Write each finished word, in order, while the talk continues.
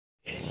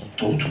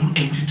Total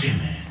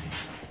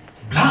Entertainment.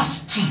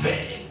 Blast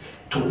TV,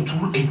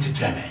 Total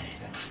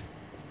Entertainment.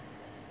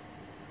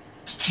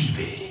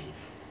 TV,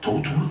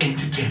 Total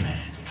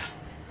Entertainment.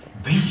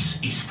 This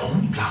is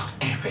Phone Blast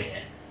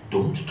FM.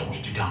 Don't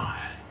touch the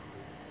dial.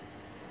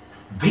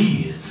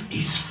 This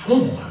is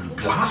Phone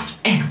Blast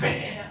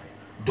FM.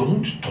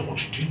 Don't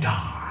touch the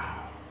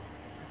dial.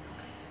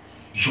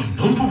 Your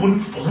number one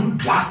Phone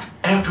Blast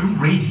FM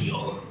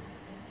radio.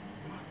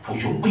 For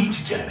your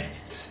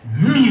entertainment,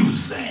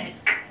 music,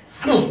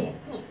 phone.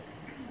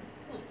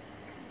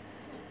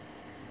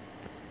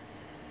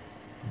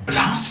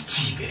 Blast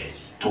TV,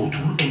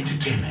 Total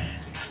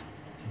Entertainment.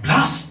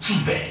 Blast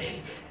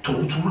TV,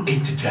 Total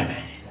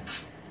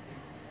Entertainment.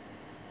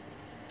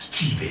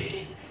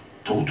 TV,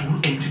 Total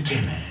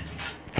Entertainment.